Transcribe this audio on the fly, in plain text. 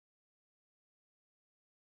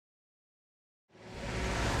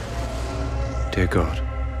Dear God,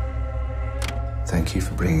 thank you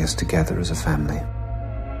for bringing us together as a family.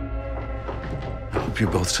 I hope you're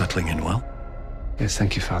both settling in well. yes,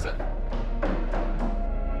 thank you, Father.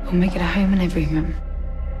 We'll make it a home in every room.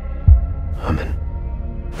 Amen.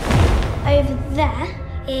 Over there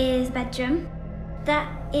is the bedroom, that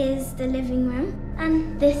is the living room,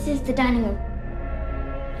 and this is the dining room.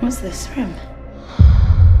 What's this room?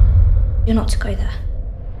 You're not to go there.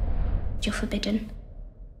 You're forbidden.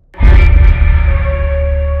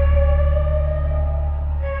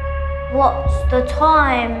 What's the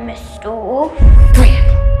time, Mr. Wolf? 3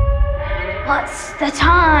 o'clock. What's the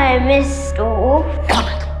time, Mr. Wolf? 1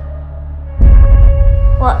 o'clock.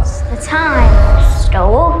 What's the time, Mr.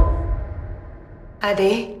 Wolf?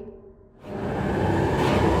 Addy?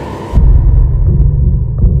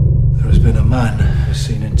 There has been a man who's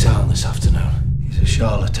seen in town this afternoon. He's a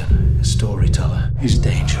charlatan, a storyteller. He's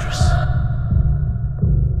dangerous.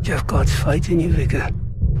 You have God's fight in you, Vicar,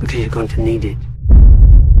 because you're going to need it.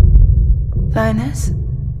 Lioness?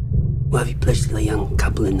 Where have you placed the young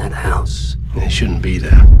couple in that house? They shouldn't be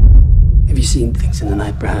there. Have you seen things in the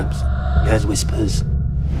night, perhaps? You heard whispers?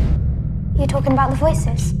 You talking about the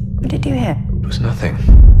voices? What did you hear? It was nothing.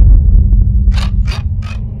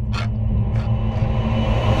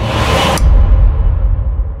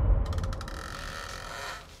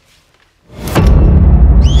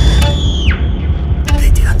 They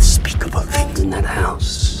did unspeakable things in that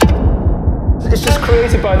house. It's just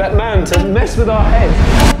created by that man to mess with our heads.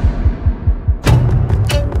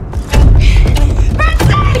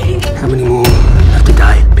 How many more have to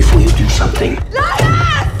die before you do something?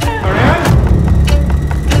 Marianne!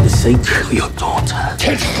 The sake of your daughter.